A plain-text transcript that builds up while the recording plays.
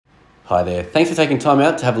Hi there, thanks for taking time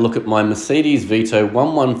out to have a look at my Mercedes Vito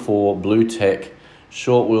 114BlueTEC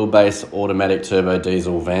short wheelbase automatic turbo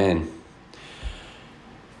diesel van.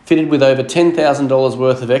 Fitted with over $10,000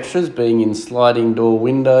 worth of extras, being in sliding door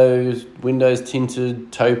windows, windows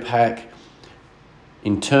tinted, tow pack,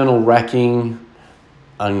 internal racking,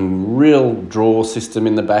 a real drawer system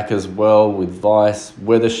in the back as well with vice,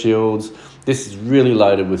 weather shields. This is really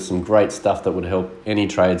loaded with some great stuff that would help any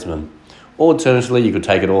tradesman. Alternatively, you could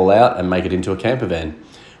take it all out and make it into a camper van,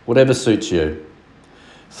 whatever suits you.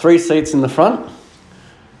 3 seats in the front,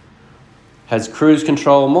 has cruise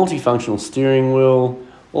control, multifunctional steering wheel,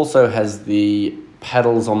 also has the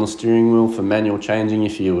paddles on the steering wheel for manual changing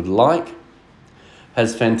if you would like,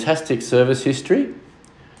 has fantastic service history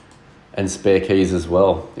and spare keys as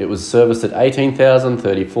well. It was serviced at 18,000,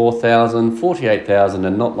 34,000, 48,000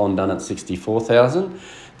 and not long done at 64,000.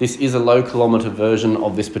 This is a low kilometre version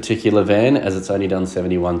of this particular van as it's only done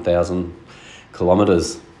 71,000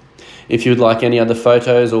 kilometres. If you'd like any other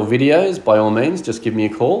photos or videos, by all means, just give me a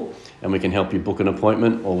call and we can help you book an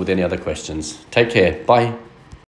appointment or with any other questions. Take care. Bye.